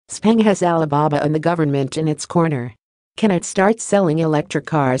Xpeng has Alibaba and the government in its corner. Can it start selling electric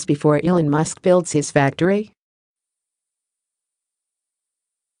cars before Elon Musk builds his factory?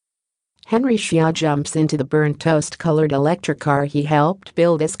 Henry Xia jumps into the burnt toast-colored electric car he helped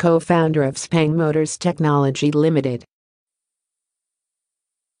build as co-founder of Xpeng Motors Technology Limited,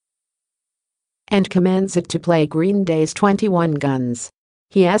 and commands it to play Green Day's 21 Guns.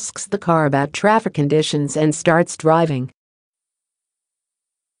 He asks the car about traffic conditions and starts driving.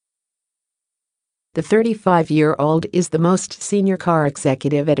 The 35-year-old is the most senior car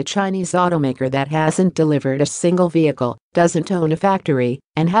executive at a Chinese automaker that hasn't delivered a single vehicle, doesn't own a factory,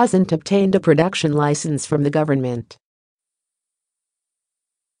 and hasn't obtained a production license from the government.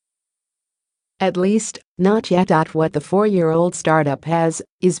 At least, not yet. What the 4-year-old startup has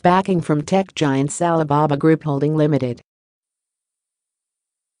is backing from tech giants Alibaba Group Holding Ltd,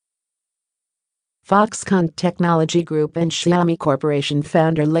 Foxconn Technology Group and Xiaomi Corporation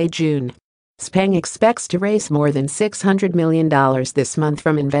founder Lei Jun. Xpeng expects to raise more than $600 million this month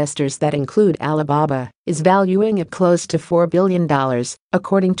from investors that include Alibaba, is valuing it close to $4 billion,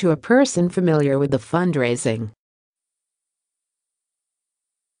 according to a person familiar with the fundraising.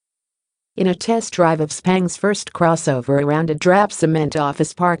 In a test drive of Xpeng's first crossover around a drab cement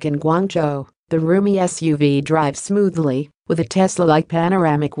office park in Guangzhou, the roomy SUV drives smoothly, with a Tesla-like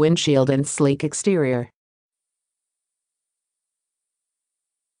panoramic windshield and sleek exterior.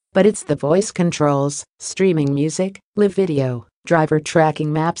 But it's the voice controls, streaming music, live video, driver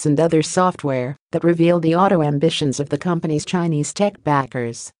tracking maps and other software that reveal the auto ambitions of the company's Chinese tech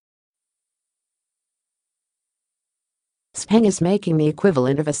backers. Xpeng is making the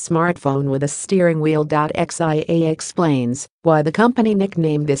equivalent of a smartphone with a steering wheel. Xia explains why the company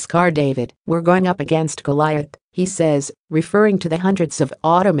nicknamed this car David. "We're going up against Goliath," he says, referring to the hundreds of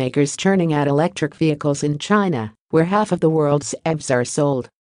automakers churning out electric vehicles in China, where half of the world's EVs are sold.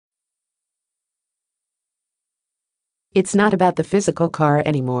 "It's not about the physical car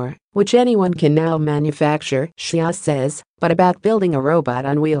anymore, which anyone can now manufacture," Xia says, "but about building a robot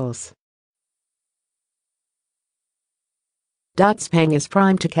on wheels." Xpeng is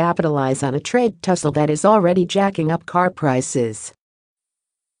primed to capitalize on a trade tussle that is already jacking up car prices.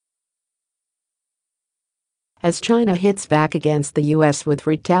 As China hits back against the US with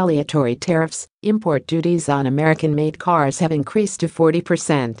retaliatory tariffs, import duties on American-made cars have increased to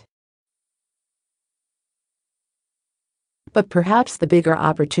 40%. But perhaps the bigger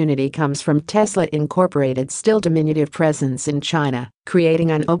opportunity comes from Tesla Incorporated's still diminutive presence in China,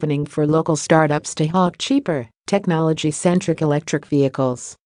 creating an opening for local startups to hawk cheaper, technology-centric electric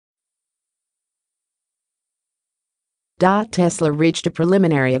vehicles. Tesla reached a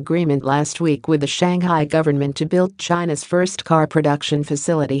preliminary agreement last week with the Shanghai government to build China's first car production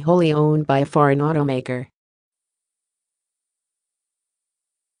facility wholly owned by a foreign automaker.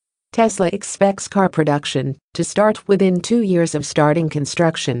 Tesla expects car production to start within 2 years of starting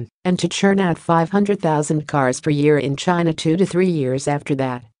construction and to churn out 500,000 cars per year in China 2 to 3 years after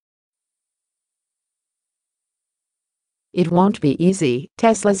that. It won't be easy.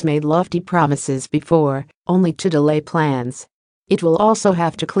 Tesla's made lofty promises before, only to delay plans. It will also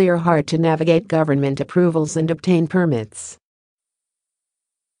have to clear hard to navigate government approvals and obtain permits.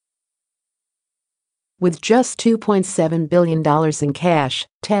 With just $2.7 billion in cash,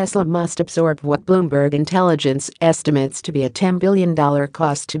 Tesla must absorb what Bloomberg Intelligence estimates to be a $10 billion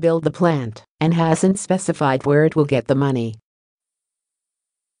cost to build the plant, and hasn't specified where it will get the money.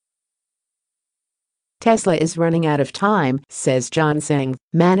 Tesla is running out of time, says John Zhang,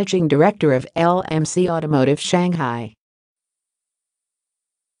 managing director of LMC Automotive Shanghai.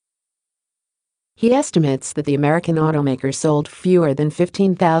 He estimates that the American automaker sold fewer than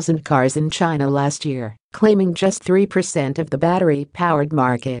 15,000 cars in China last year, claiming just 3% of the battery-powered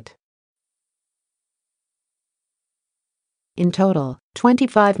market. In total,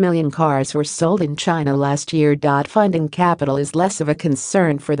 25 million cars were sold in China last year. Finding capital is less of a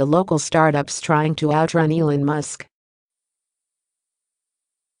concern for the local startups trying to outrun Elon Musk.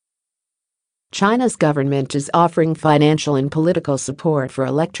 China's government is offering financial and political support for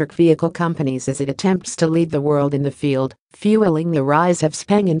electric vehicle companies as it attempts to lead the world in the field, fueling the rise of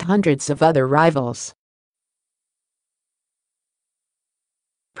Xpeng and hundreds of other rivals.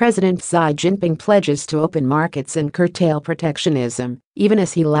 President Xi Jinping pledges to open markets and curtail protectionism, even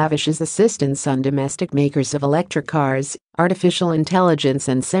as he lavishes assistance on domestic makers of electric cars, artificial intelligence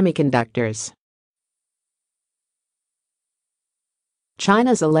and semiconductors.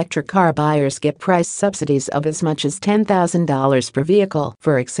 China's electric car buyers get price subsidies of as much as $10,000 per vehicle,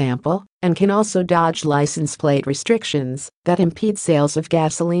 for example, and can also dodge license plate restrictions that impede sales of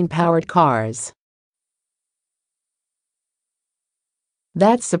gasoline-powered cars.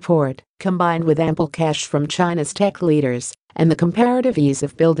 That support, combined with ample cash from China's tech leaders and the comparative ease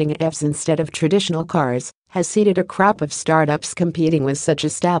of building EVs instead of traditional cars, has seeded a crop of startups competing with such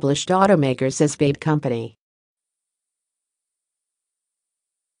established automakers as Babe Company.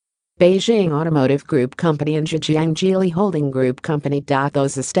 Beijing Automotive Group Company and Zhejiang Geely Holding Group Company.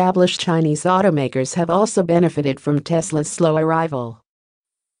 Those established Chinese automakers have also benefited from Tesla's slow arrival.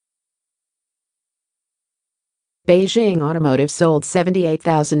 Beijing Automotive sold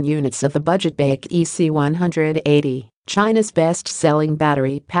 78,000 units of the budget-bake EC180, China's best-selling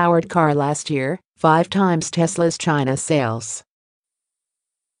battery-powered car last year, 5 times Tesla's China sales.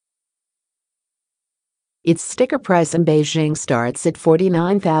 Its sticker price in Beijing starts at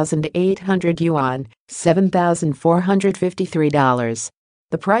 49,800 yuan, $7,453.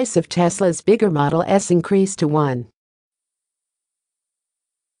 The price of Tesla's bigger Model S increased to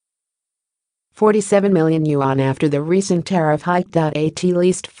 1.47 million yuan after the recent tariff hike. At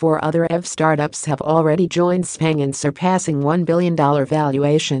least 4 other EV startups have already joined Xpeng in surpassing $1 billion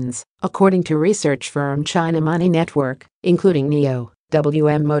valuations, according to research firm China Money Network, including NIO,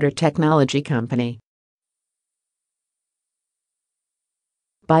 WM Motor Technology Company,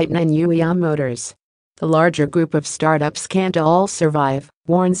 Byton and Yueyang Motors. The larger group of startups can't all survive,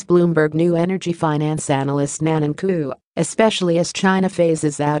 warns Bloomberg New Energy finance analyst Nanan Ku, especially as China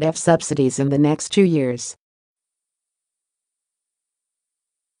phases out EV subsidies in the next 2 years.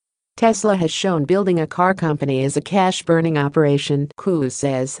 Tesla has shown building a car company is a cash-burning operation, Ku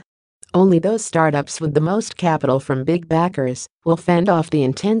says. Only those startups with the most capital from big backers will fend off the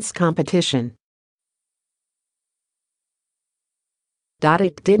intense competition.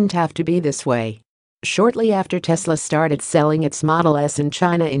 It didn't have to be this way. Shortly after Tesla started selling its Model S in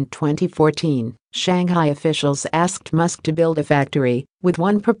China in 2014, Shanghai officials asked Musk to build a factory, with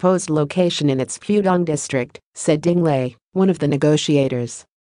one proposed location in its Pudong district, said Ding Lei, one of the negotiators.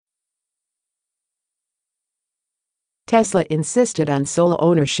 Tesla insisted on sole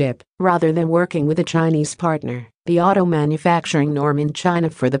ownership, rather than working with a Chinese partner, the auto manufacturing norm in China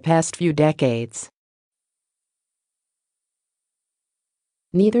for the past few decades.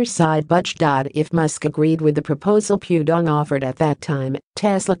 Neither side budged. If Musk agreed with the proposal Pudong offered at that time,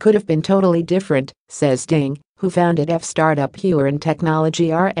 Tesla could have been totally different, says Ding, who founded EV startup Huron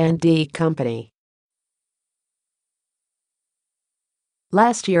Technology R&D Company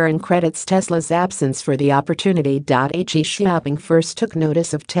last year and credits Tesla's absence for the opportunity. Xiaopeng first took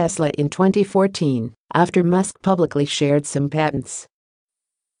notice of Tesla in 2014, after Musk publicly shared some patents.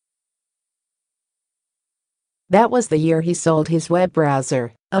 That was the year he sold his web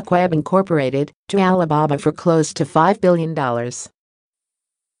browser, Xpeng Incorporated, to Alibaba for close to $5 billion.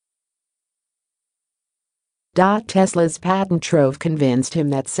 Tesla's patent trove convinced him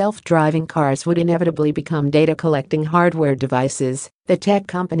that self-driving cars would inevitably become data-collecting hardware devices that tech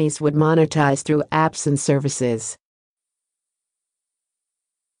companies would monetize through apps and services.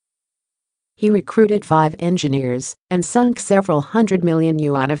 He recruited 5 engineers and sunk several hundred million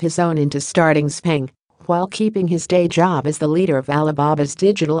yuan of his own into starting Xpeng, while keeping his day job as the leader of Alibaba's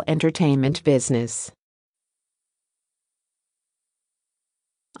digital entertainment business.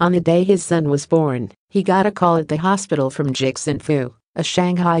 On the day his son was born, he got a call at the hospital from Jixin Fu, a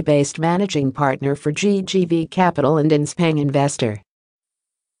Shanghai-based managing partner for GGV Capital and an Xpeng investor.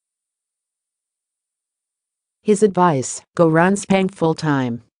 His advice: go run Xpeng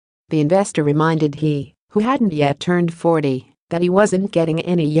full-time. The investor reminded he, who hadn't yet turned 40, that he wasn't getting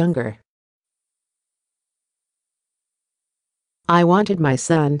any younger. I wanted my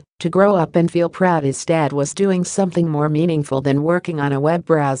son to grow up and feel proud his dad was doing something more meaningful than working on a web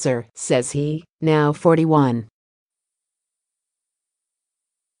browser, says he, now 41.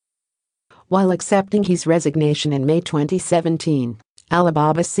 While accepting his resignation in May 2017,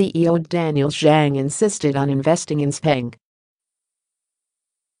 Alibaba CEO Daniel Zhang insisted on investing in Xpeng.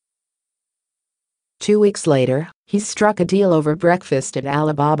 2 weeks later, he struck a deal over breakfast at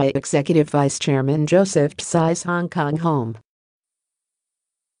Alibaba Executive Vice Chairman Joseph Tsai's Hong Kong home.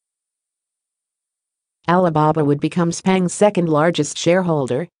 Alibaba would become Xpeng's second-largest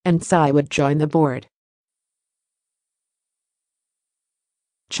shareholder, and Tsai would join the board.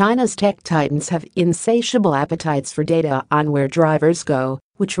 China's tech titans have insatiable appetites for data on where drivers go,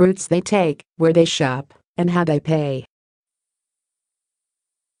 which routes they take, where they shop, and how they pay.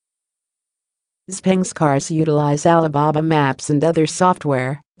 Xpeng's cars utilize Alibaba Maps and other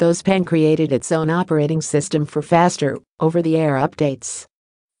software, though Xpeng created its own operating system for faster, over-the-air updates.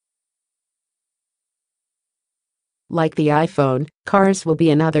 Like the iPhone, cars will be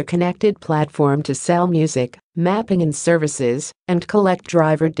another connected platform to sell music, mapping and services, and collect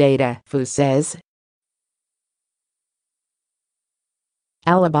driver data, Fu says.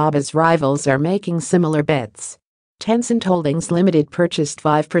 Alibaba's rivals are making similar bets. Tencent Holdings Limited purchased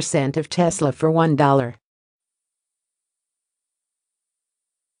 5% of Tesla for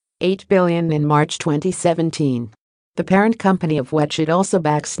 $1.8 billion in March 2017. The parent company of Windshield also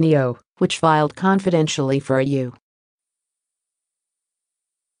backs NIO, which filed confidentially for a U.S.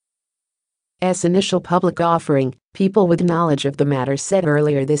 initial public offering, people with knowledge of the matter said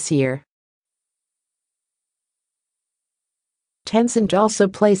earlier this year. Tencent also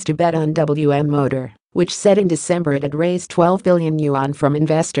placed a bet on WM Motor, which said in December it had raised 12 billion yuan from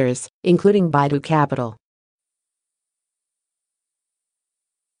investors, including Baidu Capital.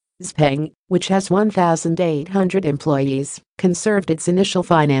 Xpeng, which has 1,800 employees, conserved its initial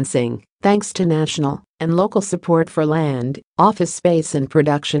financing, thanks to national and local support for land, office space and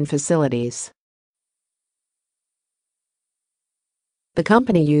production facilities. The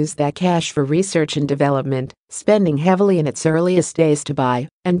company used that cash for research and development, spending heavily in its earliest days to buy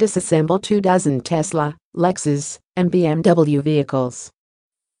and disassemble 24 Tesla, Lexus, and BMW vehicles.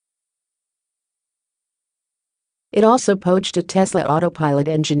 It also poached a Tesla autopilot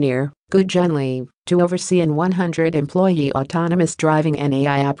engineer, Gu Junli, to oversee an 100-employee autonomous driving and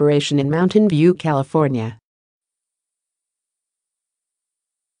AI operation in Mountain View, California.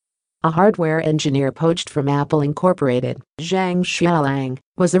 A hardware engineer poached from Apple Incorporated, Zhang Xiaolang,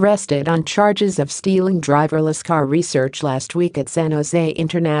 was arrested on charges of stealing driverless car research last week at San Jose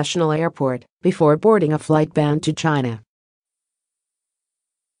International Airport before boarding a flight bound to China.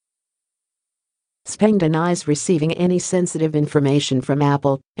 Xpeng denies receiving any sensitive information from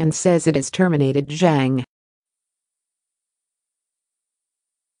Apple and says it has terminated Zhang.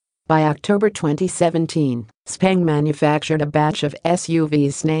 By October 2017, Xpeng manufactured a batch of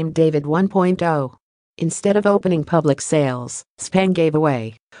SUVs named David 1.0. Instead of opening public sales, Xpeng gave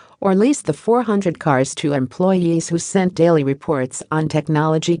away or leased the 400 cars to employees who sent daily reports on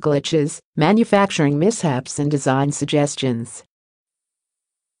technology glitches, manufacturing mishaps and design suggestions.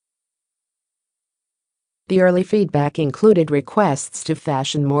 The early feedback included requests to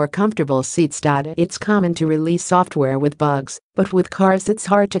fashion more comfortable seats. It's common to release software with bugs, but with cars it's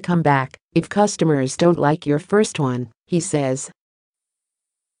hard to come back if customers don't like your first one, he says.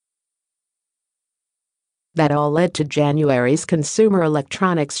 That all led to January's Consumer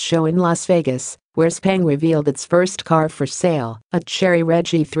Electronics Show in Las Vegas, where Xpeng revealed its first car for sale, a Cherry Red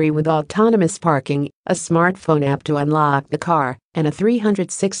G3 with autonomous parking, a smartphone app to unlock the car, and a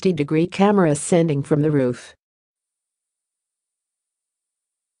 360-degree camera sending from the roof.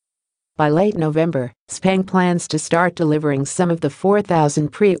 By late November, Xpeng plans to start delivering some of the 4,000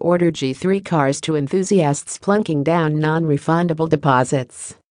 pre-ordered G3 cars to enthusiasts, plunking down non-refundable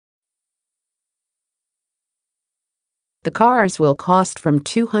deposits. The cars will cost from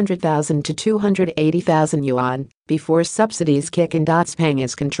 200,000 to 280,000 yuan before subsidies kick in. Xpeng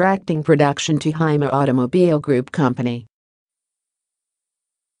is contracting production to Hyma Automobile Group Company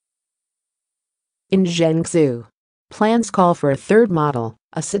in Guangzhou. Plans call for a third model,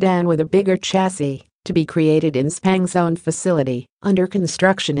 a sedan with a bigger chassis, to be created in Xpeng's own facility, under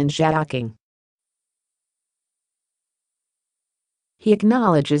construction in Zhaoqing. He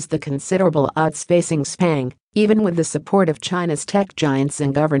acknowledges the considerable odds facing Xpeng, even with the support of China's tech giants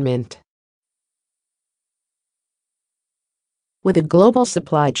and government. With a global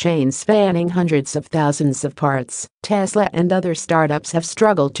supply chain spanning hundreds of thousands of parts, Tesla and other startups have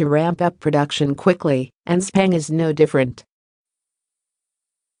struggled to ramp up production quickly, and Xpeng is no different.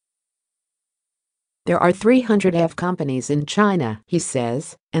 There are 300 companies in China, he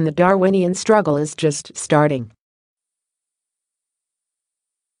says, and the Darwinian struggle is just starting.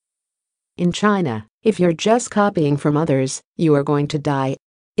 In China, if you're just copying from others, you are going to die.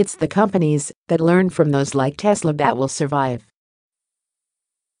 It's the companies that learn from those like Tesla that will survive.